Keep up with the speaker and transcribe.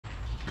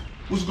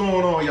What's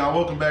going on, y'all?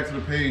 Welcome back to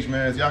the page,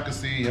 man. As y'all can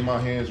see in my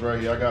hands right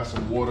here, I got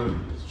some water,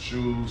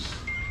 shoes.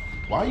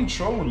 Why are you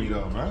trolling me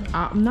though, man?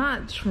 I'm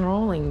not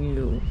trolling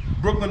you.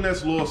 Brooklyn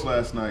Nets lost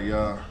last night,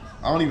 y'all.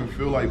 I don't even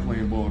feel like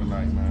playing ball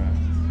tonight,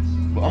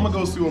 man. But I'm gonna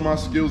go see what my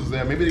skills is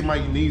at. Maybe they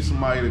might need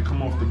somebody to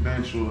come off the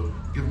bench or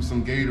give them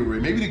some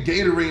Gatorade. Maybe the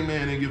Gatorade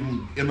man didn't give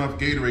them enough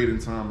Gatorade in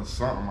time or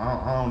something.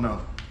 I don't know.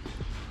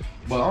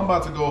 But I'm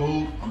about to go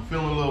hoop. I'm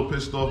feeling a little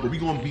pissed off, but we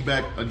gonna be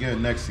back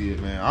again next year,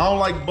 man. I don't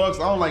like Bucks.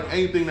 I don't like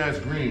anything that's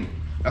green.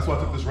 That's why I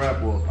took this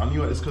rap off. I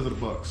knew it's because of the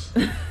Bucks.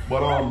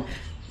 But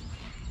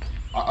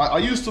I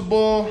used to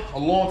ball a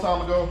long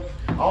time ago.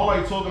 I don't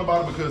like talking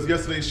about it because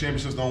yesterday's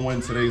championships don't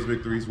win today's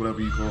victories, whatever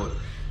you call it.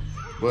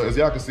 But as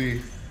y'all can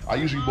see, I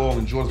usually ball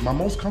in Jordans. My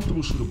most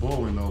comfortable shoe to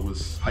ball in though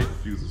was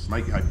Hyperfuses,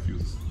 Nike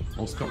Hyperfuses.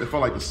 It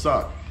felt like the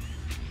sock.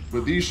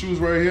 But these shoes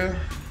right here,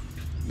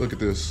 look at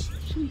this.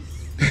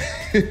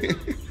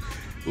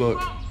 Look,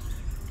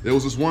 there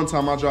was this one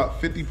time I dropped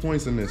 50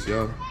 points in this,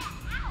 yo.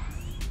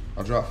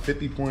 I dropped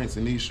 50 points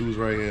in these shoes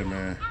right here,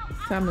 man.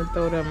 Time to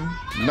throw them.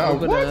 No,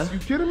 what? You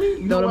kidding me?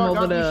 You throw them know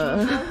over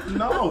the.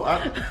 No,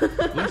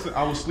 listen.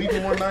 I was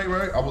sleeping one night,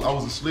 right? I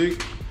was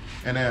asleep,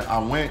 and then I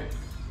went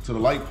to the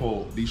light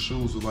pole. These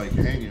shoes were like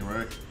hanging,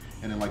 right?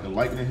 And then like the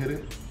lightning hit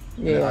it.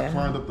 Yeah. And I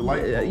climbed up the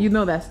light pole. You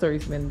know that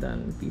story's been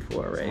done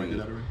before, right? Somebody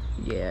did that already?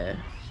 Yeah.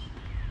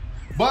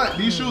 But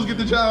these shoes get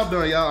the job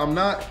done, y'all. I'm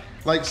not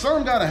like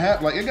some gotta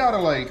have like it gotta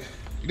like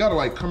you gotta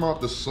like come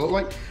out the soul.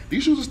 Like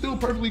these shoes are still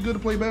perfectly good to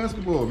play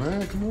basketball,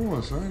 man. Come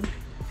on, son.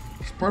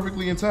 It's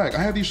perfectly intact.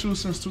 I had these shoes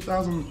since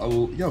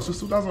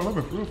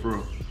 2011, for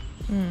real.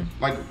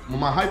 Like when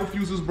my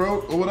Hyperfuses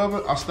broke or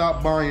whatever, I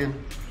stopped buying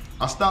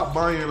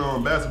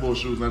basketball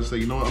shoes, and I just say,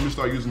 you know what, I'm gonna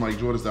start using like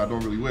Jordans that I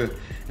don't really wear.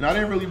 And I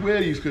didn't really wear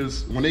these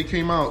because when they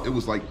came out, it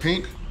was like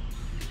pink.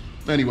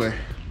 Anyway,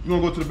 we're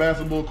gonna go to the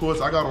basketball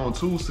courts. I got on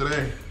 2s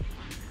today.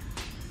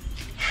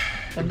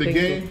 Some the things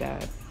game, look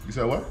bad. You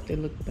said what? They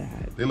look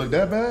bad. They look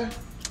that bad?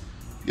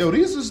 Yo,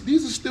 these are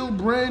still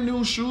brand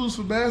new shoes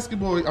for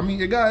basketball. I mean,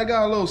 it got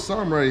a little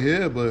something right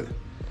here, but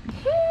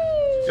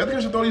y'all think I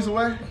should throw these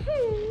away?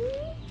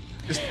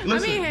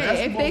 Listen,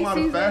 basketball is not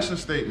a fashion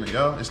statement,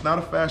 yo. It's not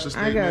a fashion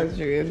statement. I got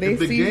you. If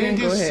the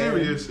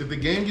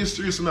game gets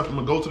serious enough, I'm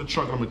gonna go to the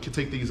truck and I'm gonna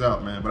take these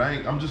out, man. But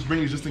I'm just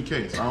bringing these just in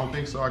case. I don't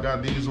think so. I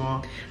got these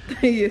on.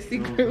 They're your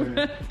secret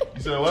weapon.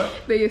 You said what?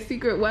 They're your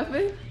secret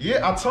weapon?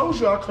 Yeah, I told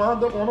you I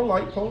climbed up on a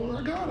light pole and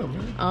I got them,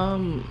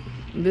 man.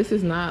 This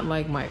is not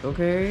like Mike,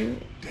 okay?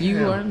 Damn.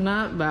 You are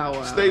not Bow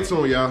Wow. Stay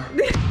tuned, y'all. I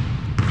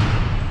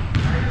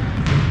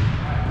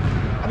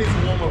need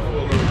to warm up for a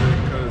little bit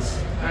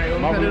because Alright,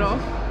 wanna cut it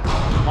off?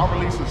 My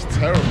release is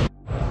terrible.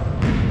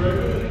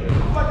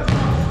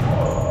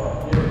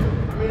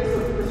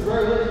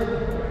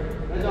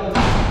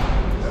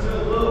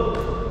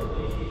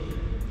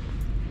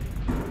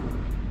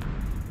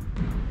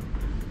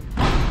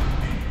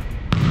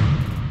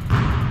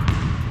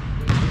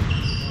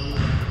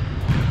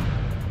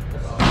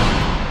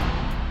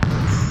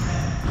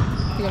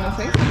 You wanna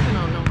say something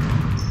or no?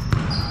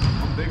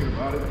 I'm thinking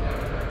about it.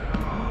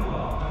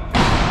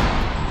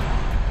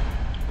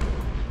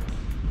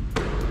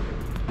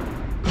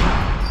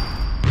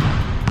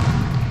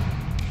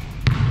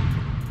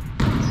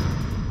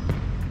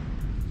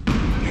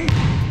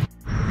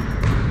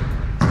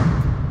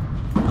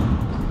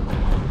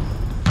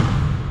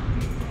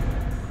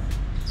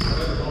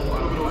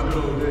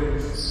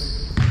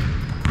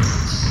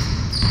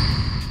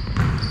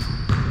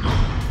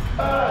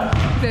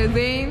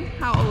 Zane,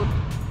 how old?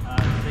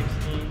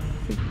 16.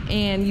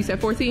 And you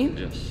said 14?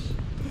 Yes.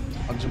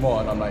 I'm Jamal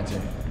and I'm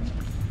 19.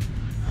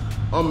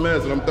 I'm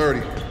Mez and I'm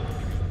 30.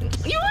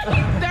 You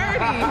only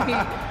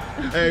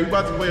 30. Hey, we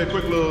about to play a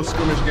quick little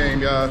scrimmage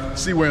game, y'all.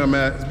 See where I'm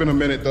at. It's been a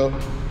minute though.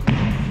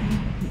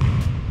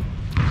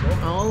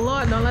 Oh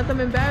Lord, don't let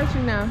them embarrass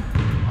you now.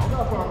 I don't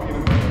got a problem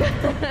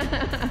getting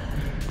mad.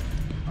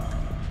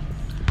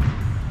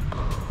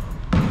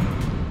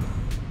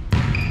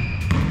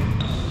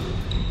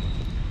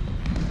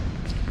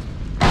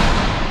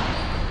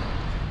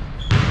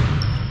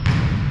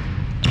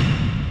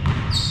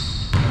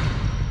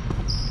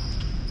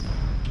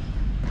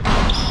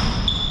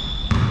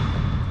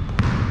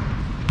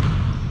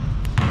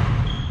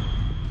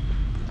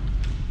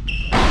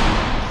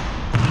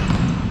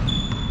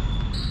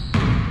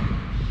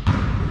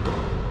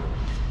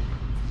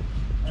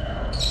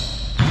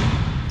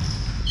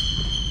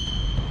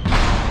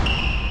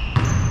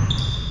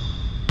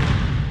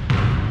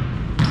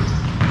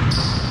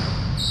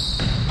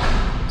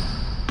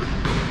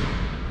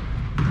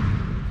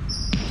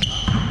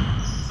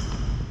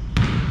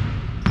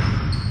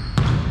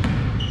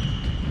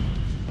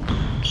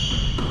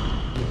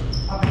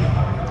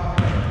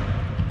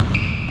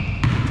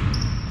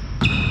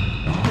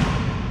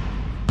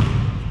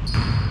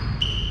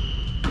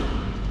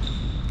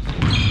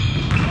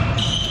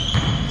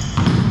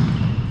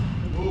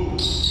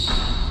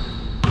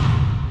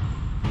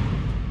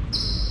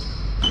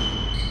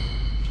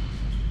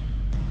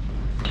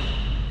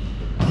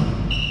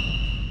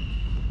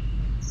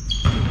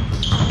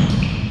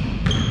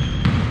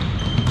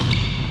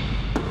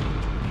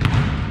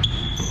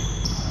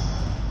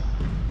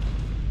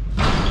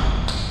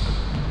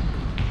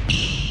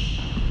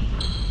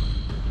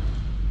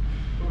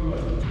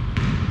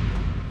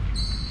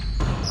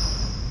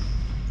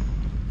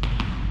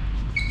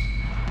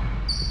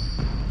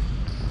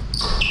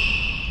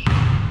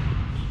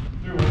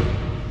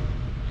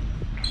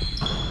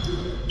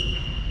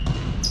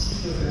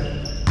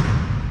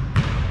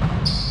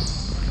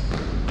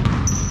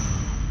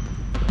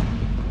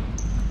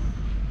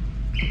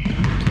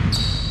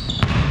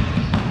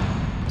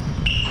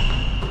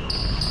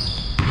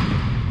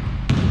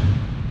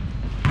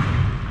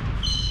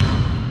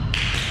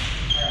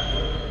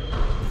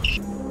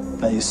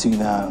 you see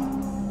now,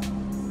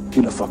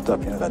 you done fucked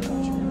up, you know that,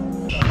 don't you?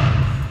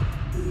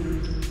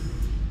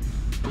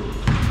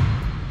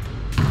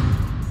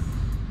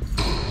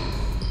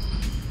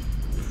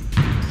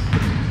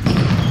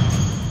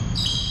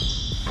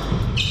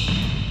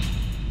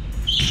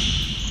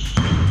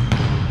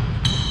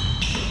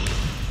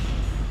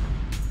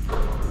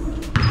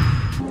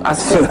 I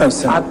See what I'm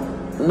saying?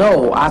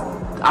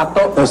 I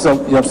thought. No, so, you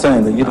know what I'm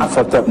saying? That you done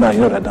fucked up now,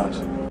 you know that, don't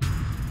you?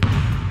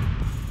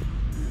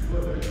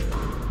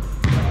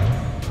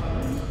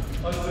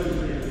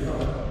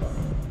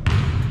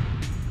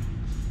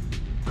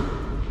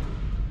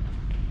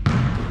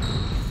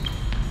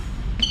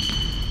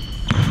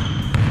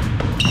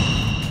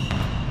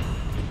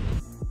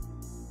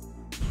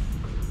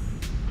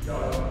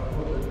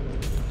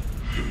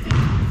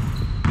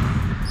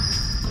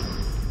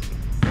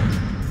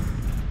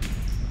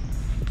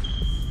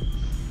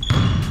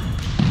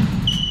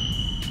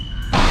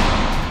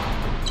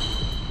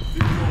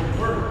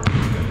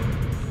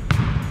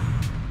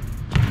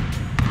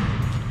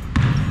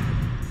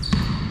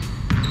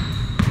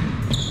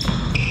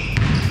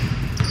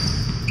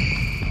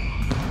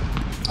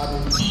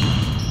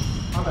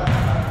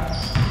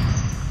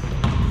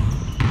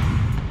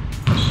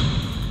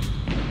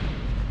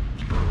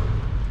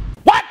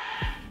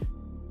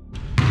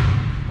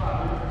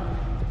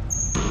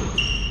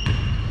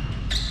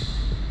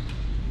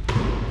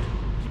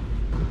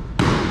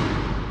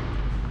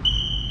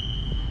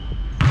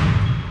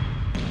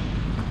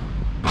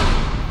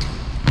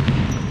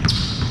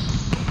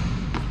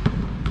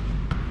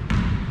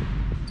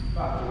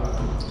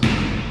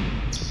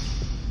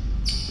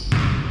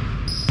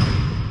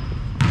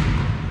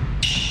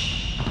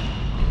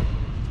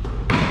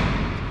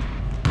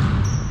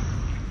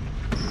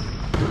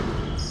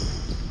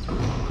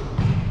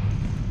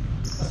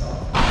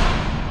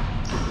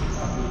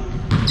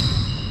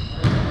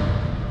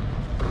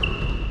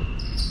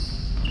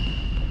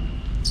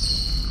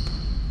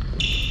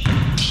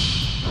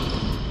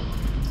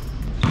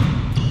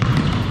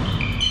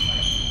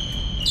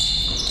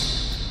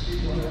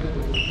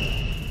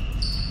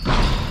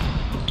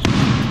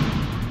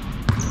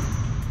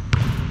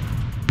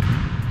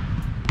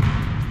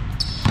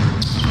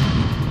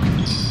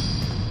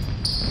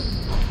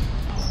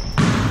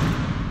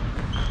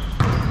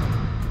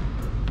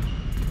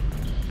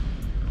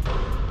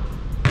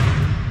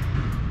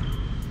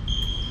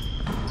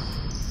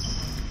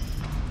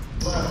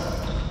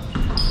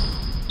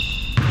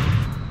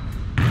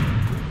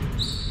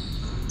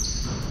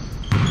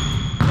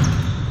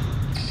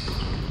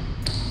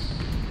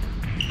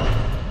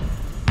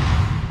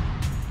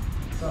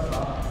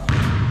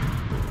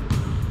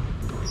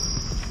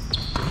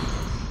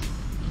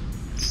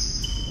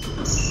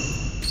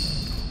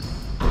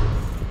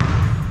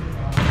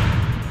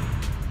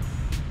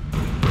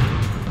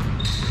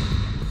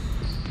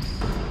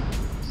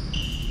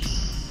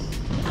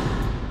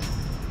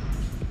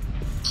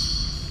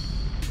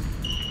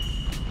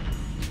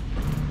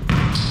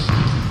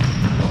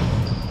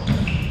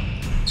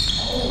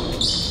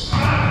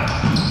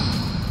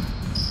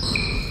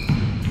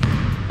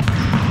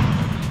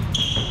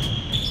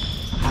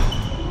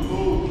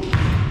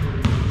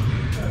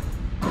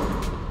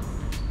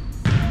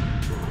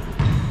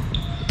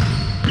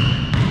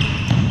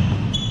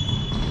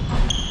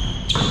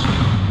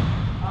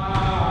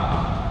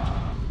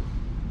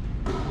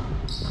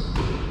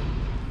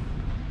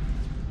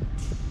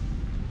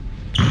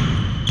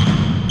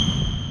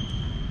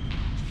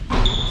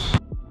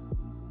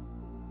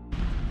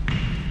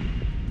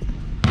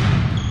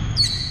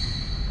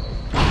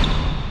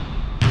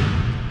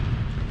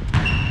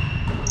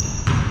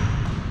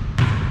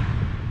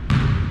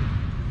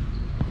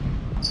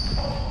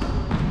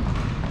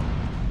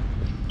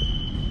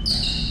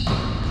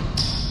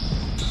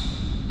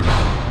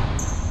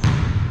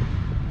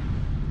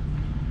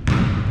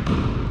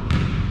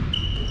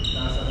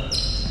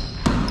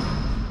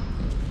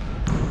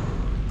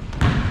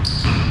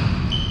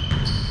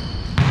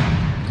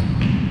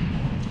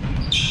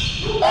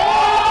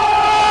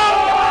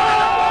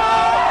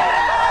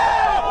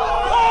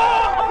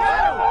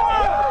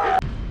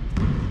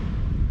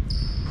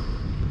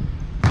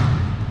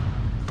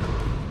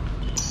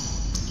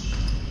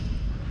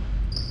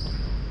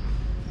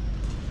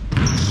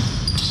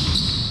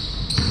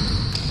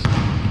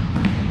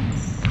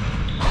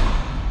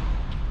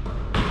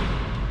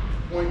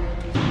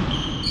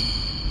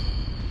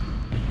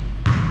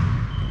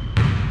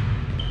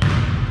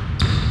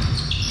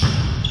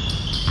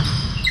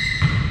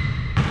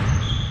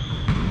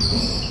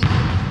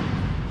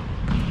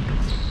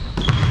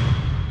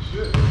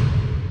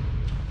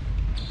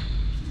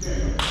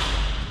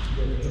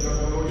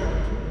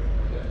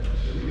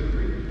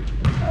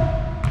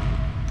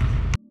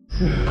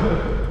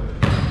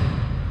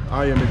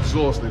 I am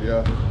exhausted,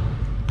 y'all.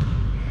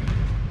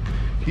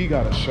 He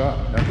got a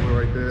shot, that one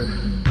right there.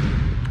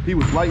 He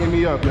was lighting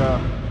me up, y'all.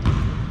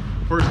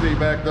 First day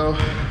back though,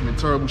 I'm in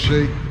terrible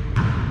shape.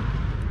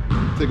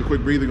 Take a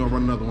quick breather, gonna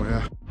run another one,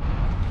 yeah.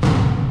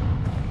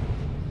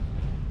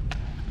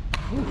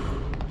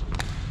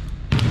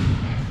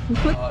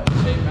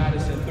 Jay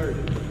Madison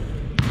 30.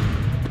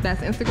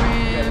 That's Yeah,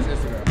 Instagram. it's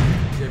Instagram.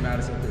 Jay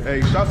Madison 30.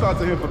 Hey, shouts out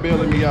to him for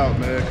bailing me out,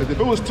 man. Because if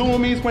it was two of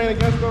me playing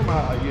against him,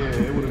 yeah,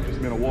 it would have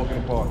just been a walk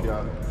in the park,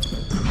 y'all.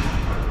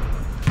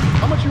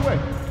 How much you weigh?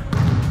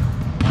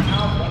 Right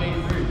now,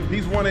 183.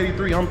 He's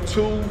 183. I'm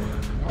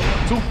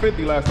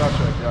 250 last I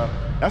checked, y'all.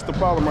 That's the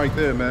problem right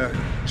there, man.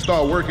 You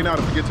start working out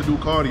and forget to do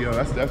cardio.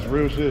 That's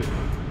real shit.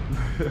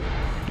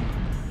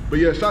 But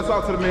yeah, shouts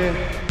out to the man.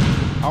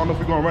 I don't know if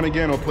we're gonna run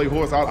again or play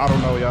horse. I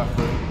don't know, y'all.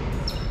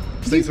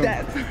 Say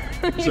something.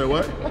 You said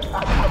what?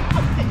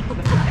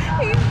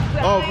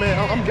 Oh man,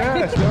 I'm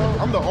gassed, yo.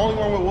 I'm the only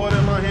one with water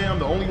in my hand. I'm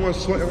the only one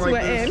sweating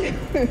like this.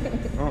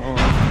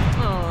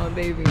 Oh,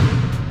 baby.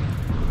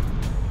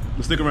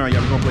 But stick around,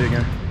 y'all. We're gonna play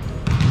again.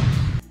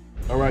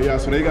 All right, y'all.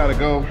 So they gotta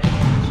go.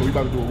 So we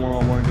about to do a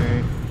one-on-one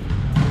game.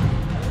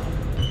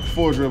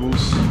 4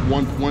 dribbles,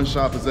 one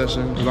shot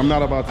possession. Because I'm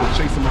not about to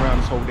chase him around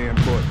this whole damn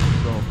court.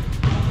 So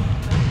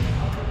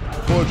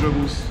 4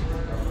 dribbles,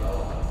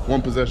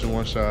 1 possession,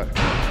 1 shot.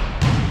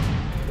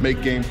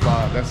 Make game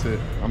 5. That's it.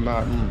 I'm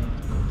not.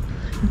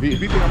 If you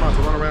think I'm about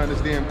to run around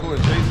this damn court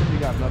and chase him, you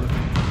got another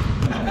thing.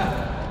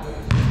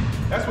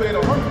 That's where they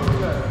don't run for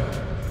that.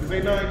 Because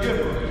they not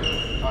good.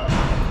 All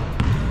right.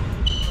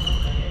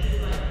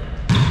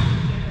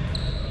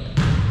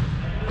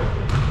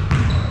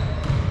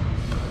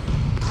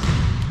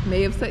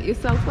 May have set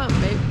yourself up,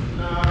 babe.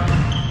 Nah.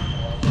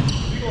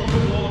 We gonna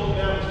do all of them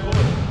down this court.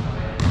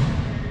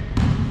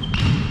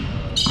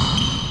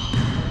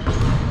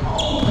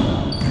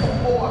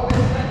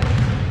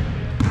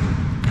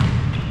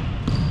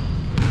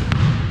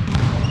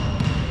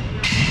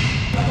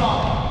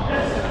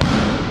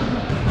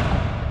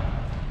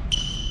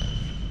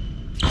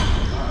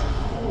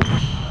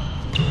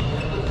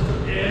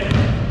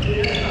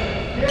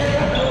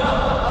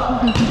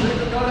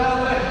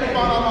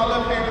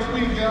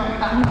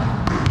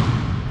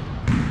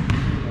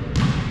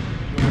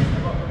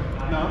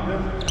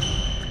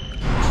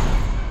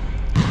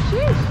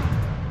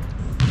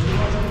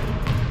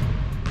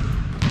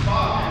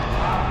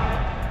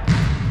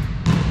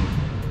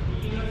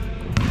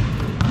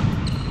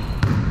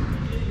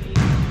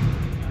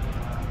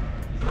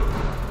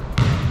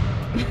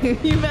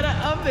 You better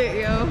up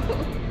it, yo.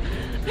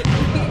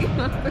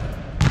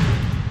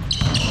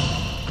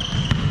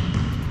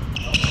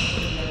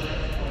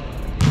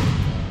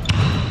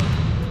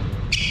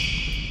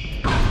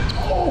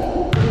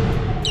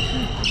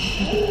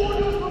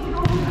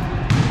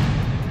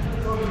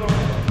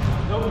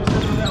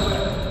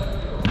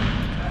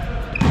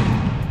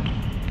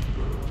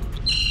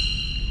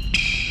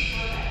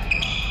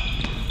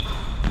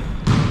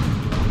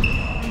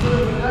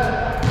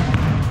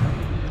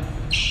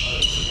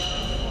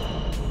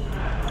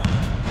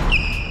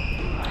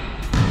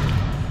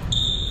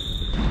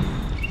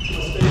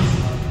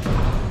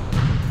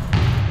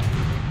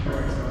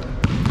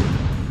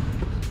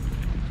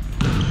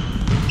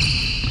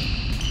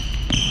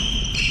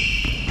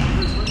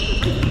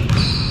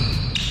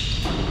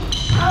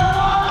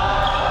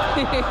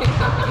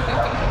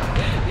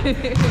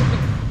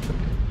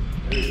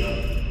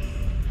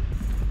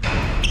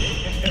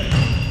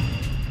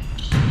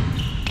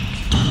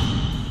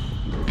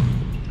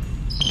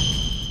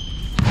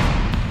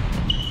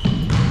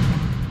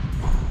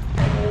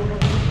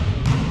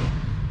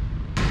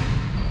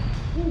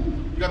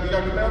 You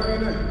got the battery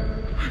in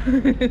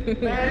there?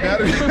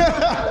 Battery?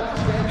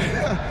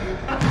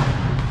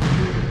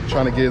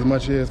 Trying to get as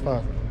much here as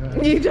possible.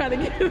 You trying to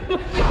get him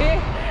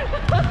here?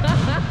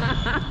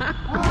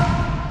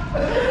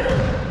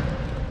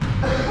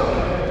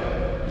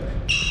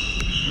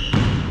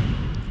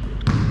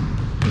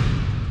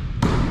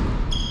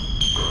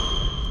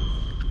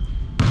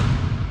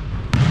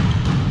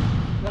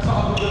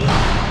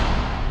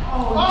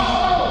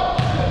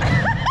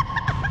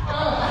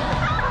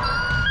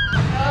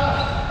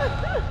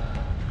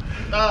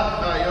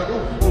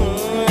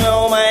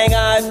 Oh my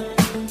God,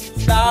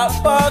 stop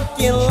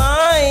fucking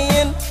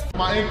lying.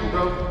 My ankle,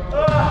 bro.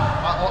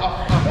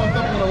 I fucked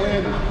up on the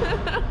landing.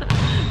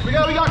 We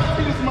got to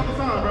see this some other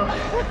time, bro.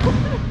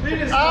 He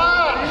just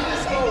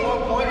scored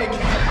 1 point.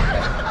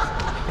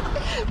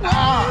 What's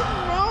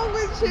wrong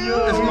with you?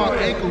 It's my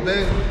ankle,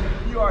 babe.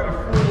 You are the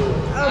fool.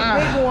 A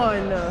big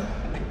one.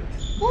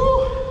 Woo.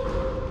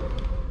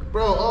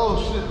 Bro, oh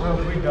shit, bro.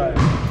 We got it.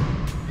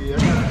 Yeah.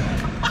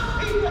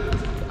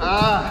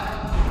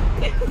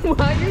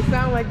 Why you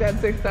sound like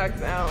that TikTok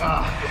sound?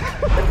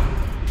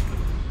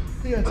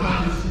 You got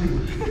time to see.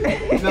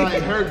 Nah,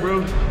 it hurt,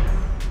 bro.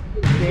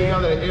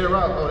 Damn, let it air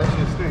out. Oh, that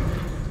shit stink.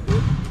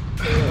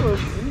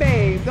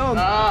 Babe, don't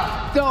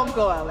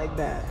go out like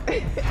that.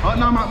 Oh,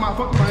 no, my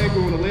fucking my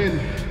ankle on the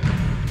landing.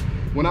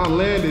 When I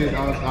landed,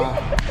 I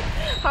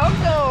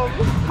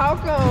How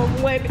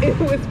come when it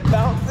was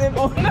bouncing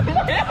on the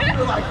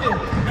ground? like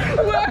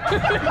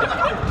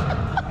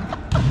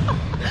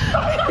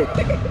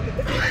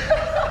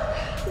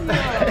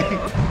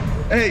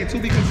Hey, to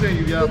be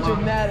continued, y'all. The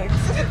dramatics.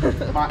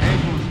 My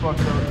ankle is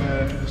fucked up,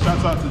 man.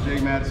 Shouts out to Jay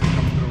Madison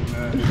coming through,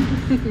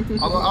 man.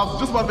 I was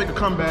just about to make a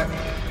comeback,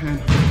 and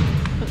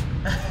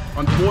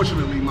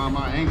Unfortunately,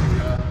 my ankle,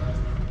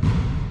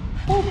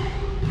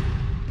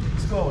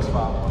 Score was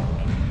 5-1.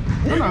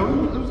 No,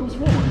 it was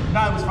 4-1.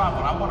 No, it was 5-1.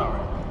 I won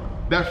already.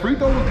 That free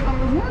throw was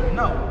counted as one?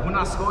 No, when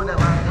I scored that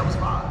last, that was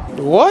 5.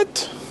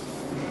 What?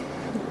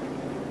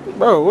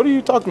 Bro, what are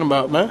you talking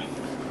about, man?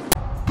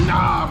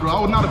 Nah, bro, I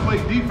was not to play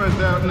defense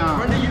there. Nah.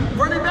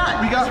 Run it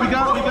back. We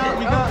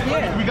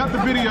got the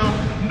video.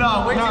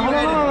 No, wait till you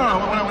edit.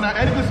 No. When I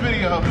edit this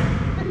video,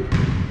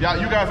 yeah,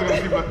 you guys are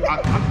gonna see, but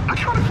I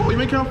counted 4.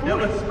 You ain't count 4? It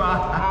was 5.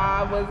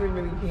 I wasn't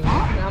really keen.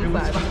 I'm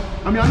sorry.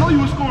 I mean, I know you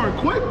were scoring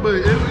quick, but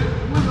I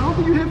don't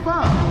think you hit 5. I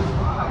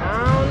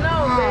don't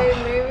know, babe.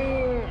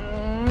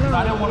 Maybe.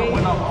 I didn't want to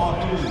win off all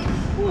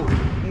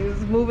 3. He was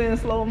moving in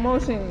slow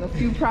motion. A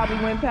few probably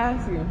went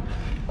past you.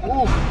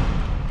 Ooh.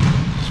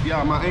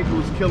 Yeah, my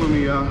ankle is killing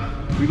me, y'all.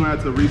 We're gonna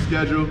have to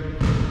reschedule.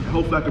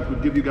 Hopefully I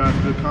can give you guys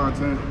good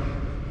content.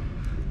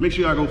 Make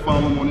sure y'all go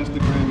follow him on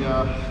Instagram,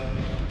 y'all.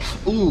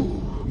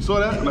 Ooh, you saw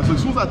that? So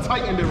as soon as I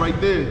tightened it right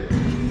there.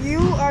 You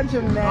are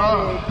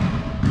dramatic.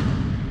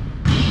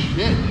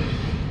 Shit.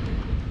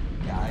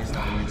 Yeah, I ain't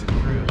starting to get to the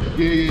crib.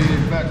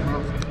 Yeah, facts, bro.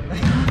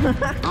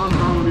 I don't know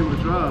how I'm gonna be able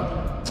to drive.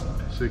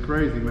 Shit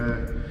crazy, man.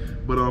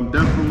 But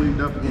definitely,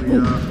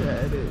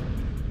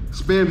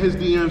 spam his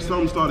DM,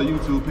 some start a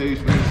YouTube page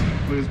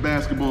for his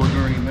basketball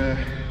journey, man.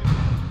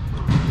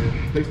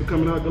 Yeah. Thanks for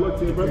coming out. Good luck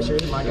to you, brother.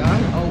 Appreciate it, my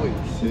guy. Always.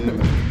 Yeah,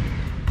 man.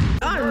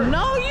 Oh,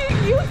 no,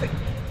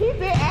 he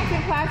did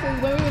acting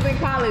classes when we was in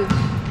college.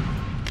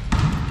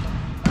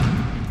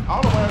 I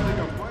don't know why I think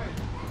I'm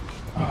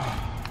playing.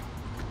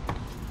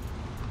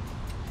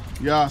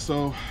 Yeah,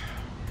 so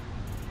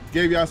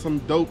gave y'all some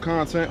dope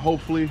content.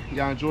 Hopefully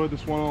y'all enjoyed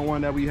this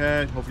one-on-one that we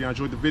had. Hopefully y'all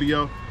enjoyed the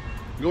video.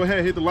 Go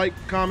ahead, hit the like,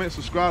 comment,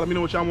 subscribe. Let me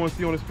know what y'all want to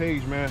see on this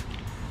page, man.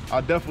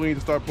 I definitely need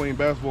to start playing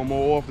basketball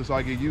more often so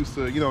I get used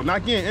to,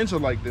 not getting into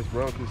like this,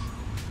 bro, because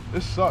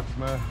this sucks,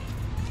 man.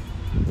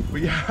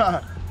 But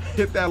yeah,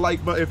 hit that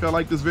like button if y'all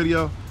like this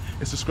video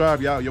and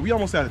subscribe, y'all. Yo, we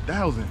almost at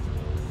 1,000.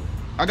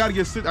 I gotta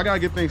get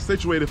things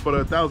situated for the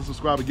 1,000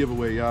 subscriber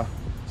giveaway, y'all.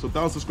 So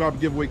 1,000 subscriber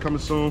giveaway coming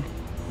soon.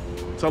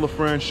 Tell a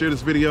friend, share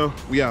this video.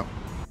 We out.